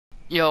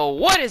Yo,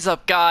 what is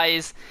up,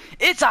 guys?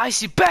 It's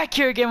Icy back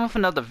here again with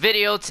another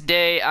video.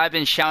 Today, I've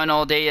been shouting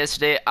all day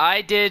yesterday.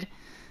 I did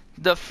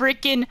the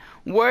freaking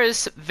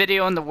worst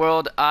video in the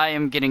world. I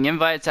am getting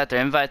invites after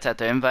invites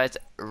after invites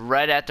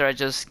right after I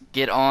just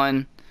get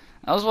on.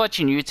 I was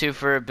watching YouTube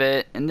for a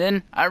bit, and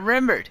then I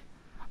remembered,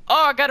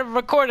 oh, I gotta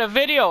record a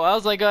video. I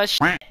was like,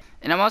 shit.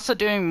 And I'm also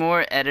doing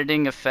more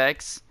editing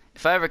effects.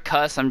 If I ever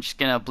cuss, I'm just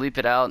gonna bleep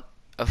it out.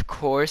 Of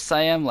course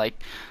I am,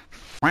 like,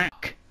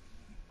 fuck.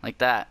 Like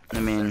that.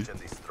 I mean,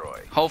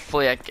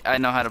 hopefully I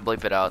know how to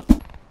bleep it out.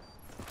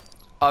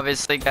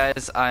 Obviously,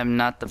 guys, I'm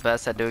not the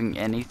best at doing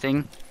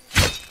anything.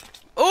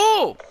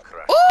 Ooh!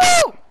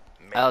 Ooh!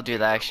 I'll do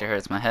that. Actually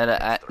hurts my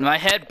head. My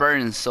head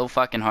burns so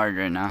fucking hard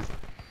right now.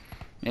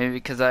 Maybe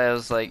because I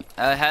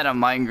had a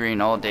migraine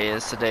all day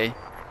yesterday,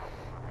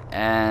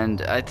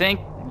 and I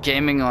think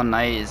gaming all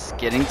night is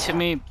getting to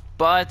me.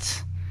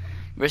 But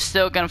we're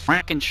still gonna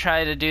fucking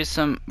try to do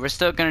some. We're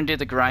still gonna do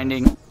the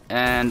grinding.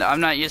 And I'm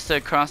not used to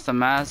across the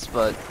maps,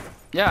 but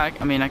yeah,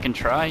 I mean, I can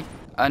try.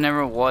 I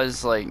never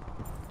was like,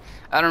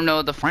 I don't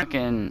know the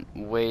fucking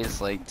ways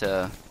like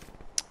to,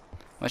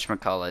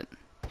 whatchamacallit.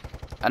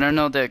 I don't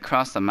know the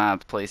across the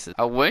map places.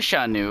 I wish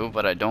I knew,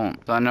 but I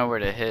don't. So I know where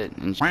to hit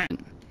and shit.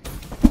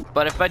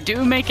 But if I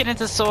do make it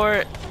into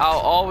Soar, I'll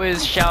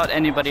always shout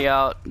anybody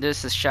out.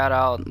 This is shout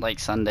out like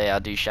Sunday. I'll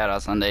do shout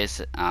out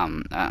Sundays. I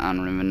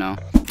don't even know.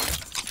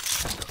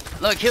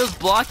 Look, he was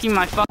blocking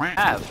my fucking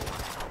map.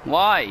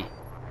 Why?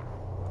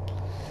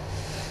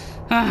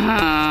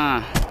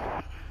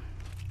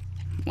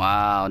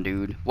 Wow,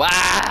 dude.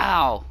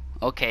 Wow.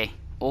 Okay.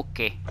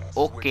 Okay.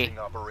 Okay.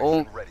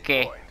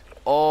 Okay.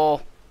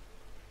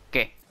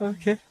 Okay.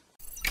 Okay.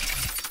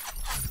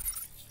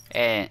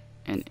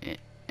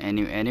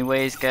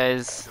 Anyways,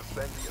 guys.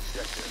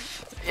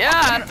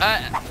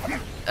 Yeah,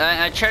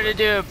 I try to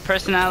do a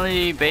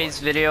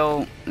personality-based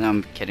video. No,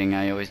 I'm kidding.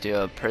 I always do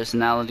a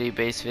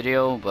personality-based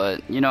video,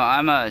 but you know,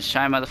 I'm a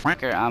shy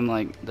motherfucker. I'm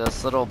like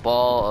this little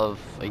ball of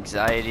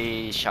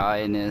anxiety,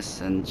 shyness,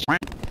 and shit.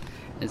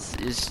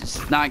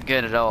 It's not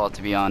good at all,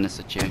 to be honest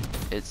with you.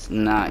 It's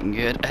not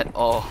good at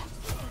all.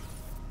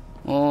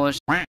 Oh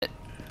shit.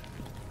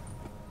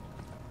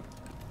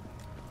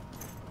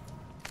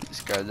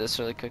 Let's grab this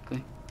really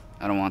quickly.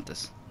 I don't want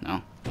this.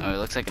 No. No, it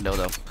looks like a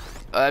dodo.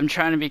 I'm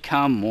trying to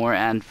become more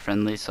ad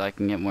friendly so I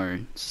can get more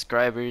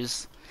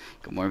subscribers,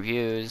 get more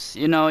views.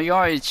 You know, you're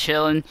always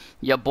chilling.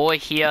 Your boy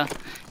here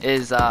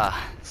is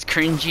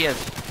cringy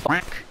as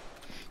fuck.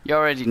 You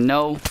already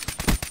know.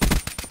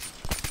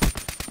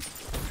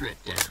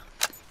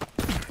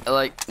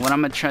 Like, what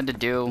I'm gonna try to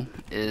do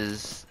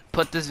is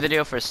put this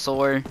video for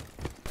Soar,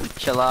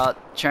 chill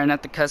out, try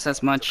not to cuss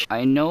as much.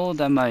 I know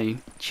that my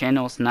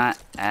channel's not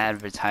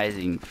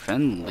advertising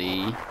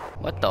friendly.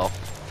 What the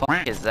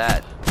fuck is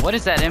that? What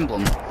is that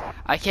emblem?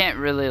 I can't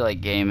really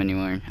like game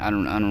anymore. I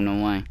don't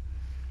know why.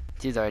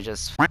 It's either I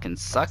just fucking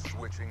suck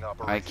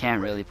or I can't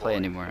really play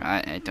anymore.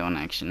 I don't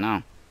actually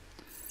know.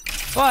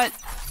 But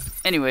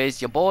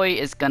anyways, your boy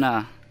is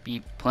gonna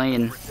be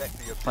playing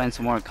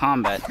some more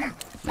combat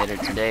later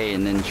today,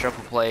 and then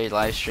triple play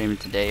live stream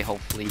today.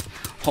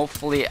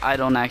 Hopefully I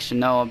don't actually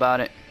know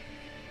about it,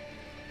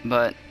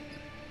 but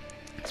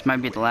this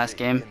might be the last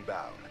game.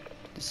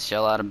 Just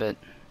chill out a bit.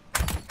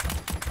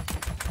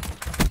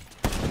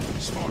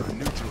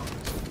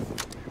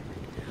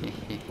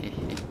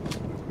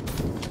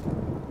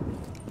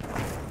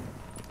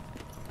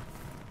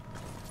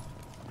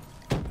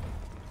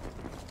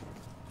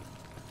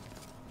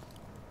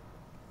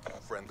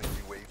 Friendly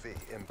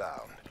UAV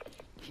inbound.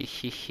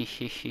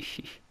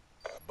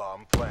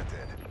 Bomb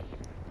planted.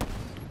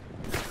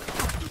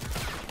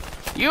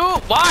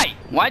 Why?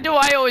 Why do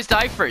I always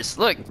die first?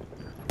 Look.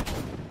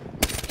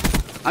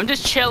 I'm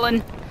just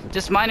chilling,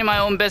 just minding my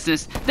own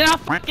business. Then I'll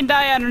fucking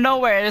die out of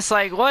nowhere. And it's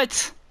like,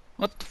 what?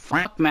 What the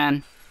fuck,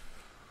 man?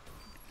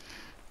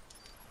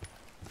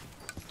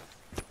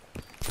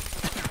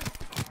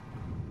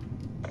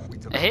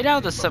 I hate how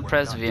the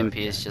suppressed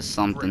VMP is just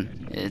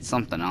something. It's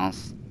something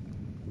else.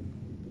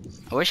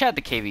 I wish I had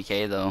the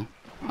KVK though.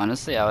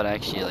 Honestly, I would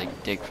actually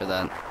like dig for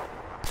that.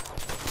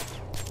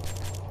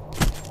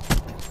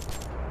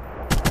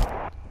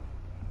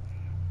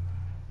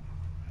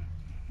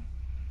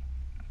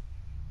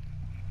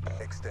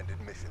 Extended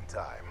mission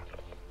time.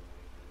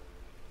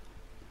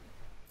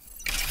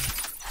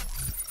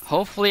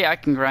 Hopefully I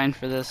can grind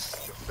for this.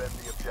 Defend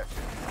the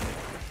objective.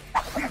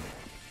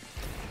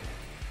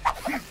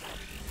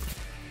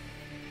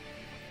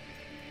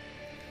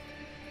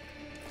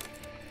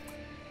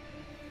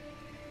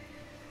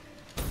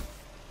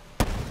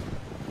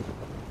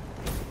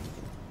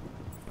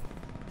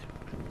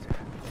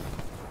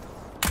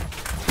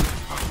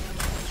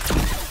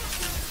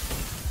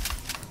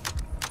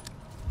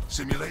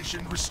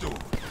 Simulation restored.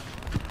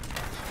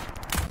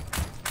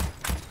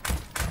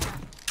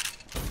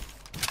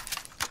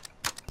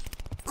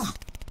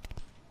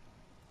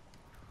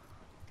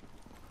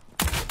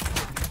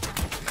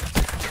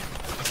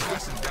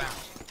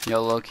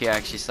 Yo, Loki, I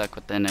actually suck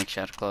with the next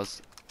shadow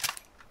close.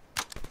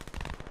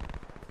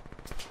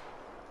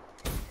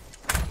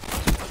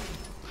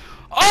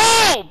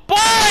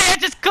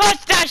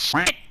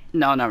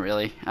 No, not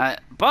really.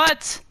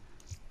 But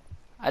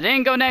I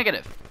didn't go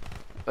negative,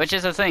 which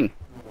is a thing.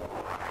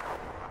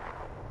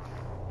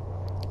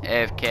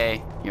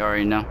 AFK, you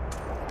already know.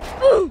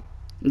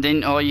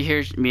 Then all you hear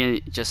is me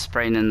just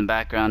spraying in the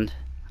background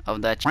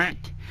of that shit.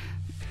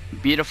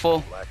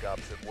 Beautiful. Black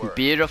Ops at work.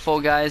 Beautiful,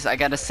 guys. I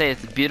gotta say,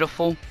 it's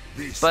beautiful.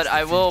 But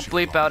I will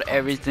bleep out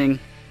everything.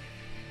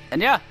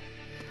 And yeah,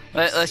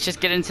 let's just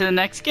get into the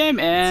next game.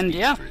 And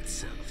yeah,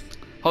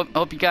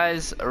 hope you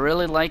guys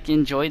really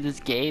enjoy this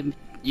game.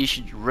 You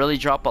should really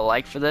drop a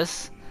like for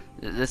this.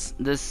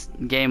 This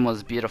game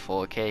was beautiful.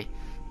 Okay,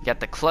 you got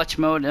the clutch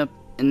mode up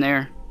in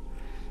there.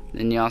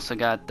 Then you also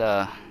got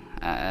the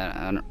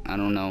I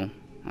don't know.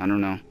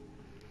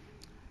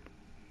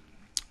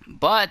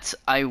 But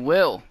I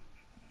will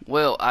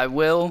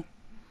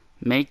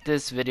make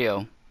this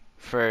video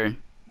for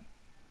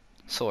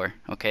SOAR,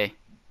 okay?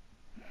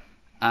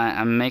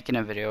 I'm making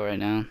a video right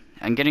now.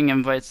 I'm getting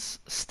invites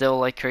still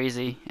like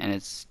crazy, and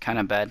it's kind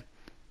of bad.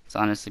 It's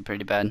honestly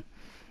pretty bad.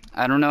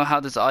 I don't know how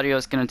this audio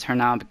is gonna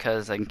turn out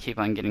because I can keep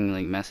on getting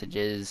like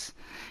messages,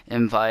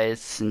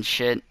 invites, and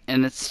shit,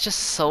 and it's just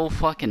so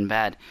fucking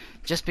bad.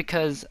 Just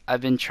because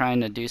I've been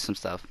trying to do some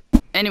stuff.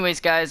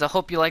 Anyways, guys, I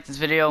hope you liked this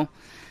video.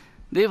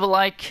 Leave a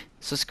like,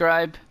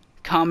 subscribe,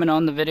 comment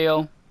on the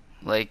video,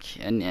 like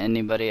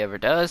anybody ever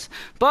does.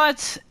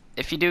 But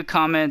if you do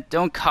comment,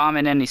 don't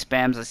comment any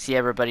spams. I see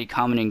everybody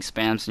commenting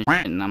spams and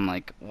shit, and I'm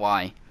like,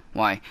 why?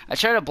 Why? I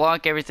try to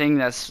block everything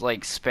that's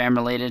like spam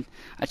related.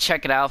 I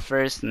check it out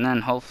first, and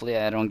then hopefully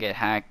I don't get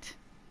hacked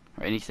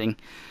or anything.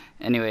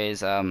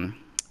 Anyways,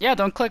 yeah,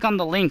 don't click on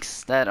the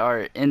links that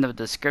are in the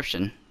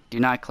description. Do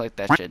not click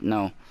that shit.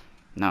 No.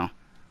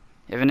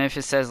 Even if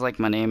it says like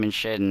my name and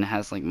shit and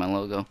has like my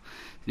logo,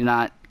 do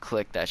not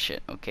click that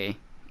shit, okay?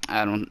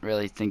 I don't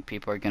really think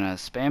people are gonna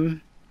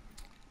spam.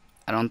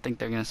 I don't think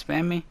they're gonna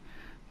spam me.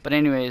 But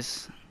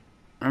anyways,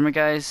 remember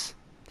guys,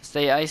 to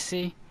stay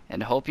icy,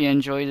 and hope you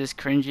enjoy this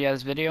cringy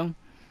ass video.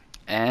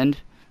 And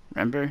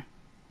remember,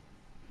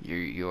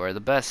 you are the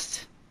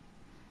best.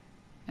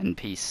 And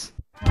peace.